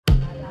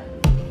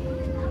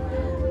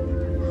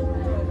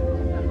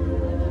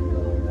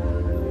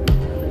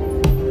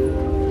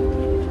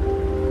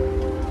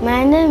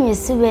is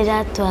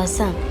Subeda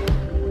Tuasam.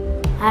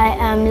 I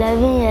am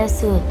 11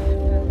 years old.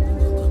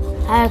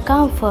 I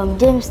come from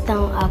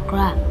Jamestown,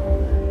 Accra.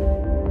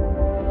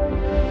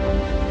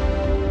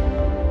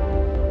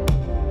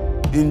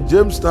 In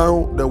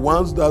Jamestown, the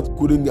ones that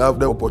couldn't have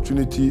the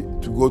opportunity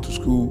to go to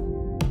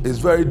school, it's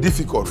very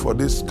difficult for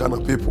this kind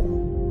of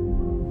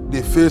people.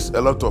 They face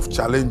a lot of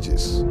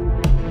challenges.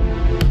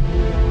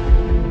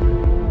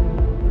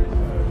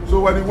 So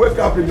when you wake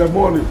up in the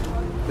morning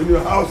in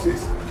your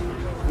houses,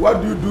 what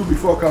do you do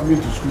before coming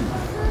to school?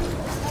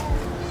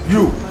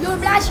 You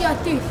brush your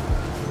teeth.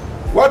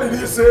 What did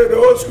he say, the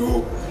whole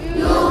school?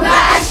 You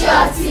brush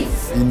your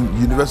teeth. In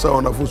Universal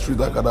Wonderful Street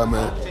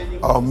Academy,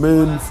 our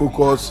main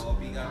focus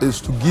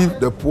is to give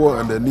the poor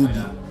and the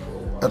needy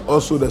and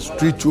also the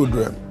street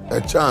children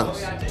a chance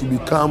to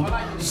become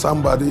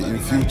somebody in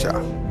future.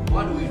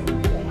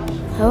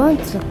 I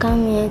want to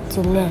come here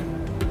to learn.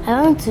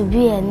 I want to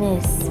be a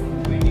nurse.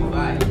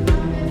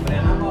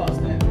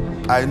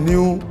 I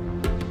knew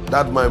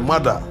that my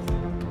mother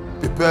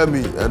prepared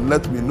me and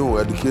let me know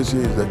education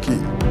is the key.